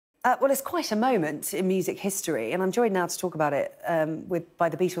Well, it's quite a moment in music history, and I'm joined now to talk about it by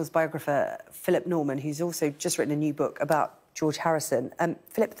the Beatles biographer Philip Norman, who's also just written a new book about George Harrison.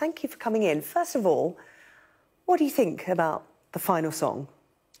 Philip, thank you for coming in. First of all, what do you think about the final song?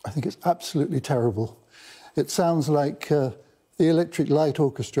 I think it's absolutely terrible. It sounds like the Electric Light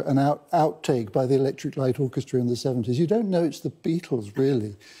Orchestra, an outtake by the Electric Light Orchestra in the 70s. You don't know it's the Beatles,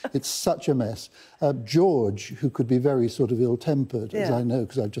 really. It's such a mess. George, who could be very sort of ill-tempered, as I know,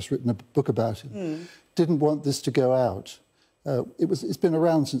 because I've just written a book about him, didn't want this to go out. It's been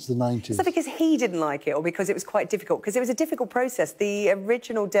around since the 90s. Is that because he didn't like it or because it was quite difficult? Because it was a difficult process. The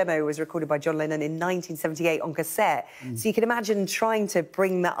original demo was recorded by John Lennon in 1978 on cassette. So you can imagine trying to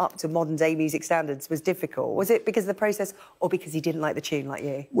bring that up to modern-day music standards was difficult. Was it because of the process or because he didn't like the tune like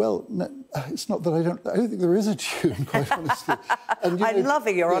you? Well, no, it's not that I don't think there is a tune, quite honestly. And, I'm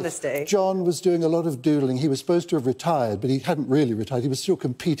loving your honesty. John was doing a lot of doodling. He was supposed to have retired, but he hadn't really retired. He was still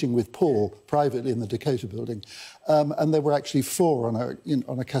competing with Paul privately in the Dakota building. And there were actually 4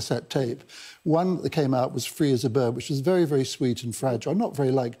 on a cassette tape. One that came out was Free as a Bird, which was very, very sweet and fragile, not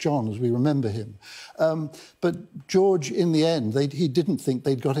very like John as we remember him. But George, in the end, he didn't think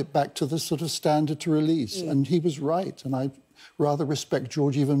they'd got it back to the sort of standard to release, and he was right, and I rather respect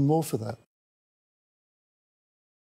George even more for that.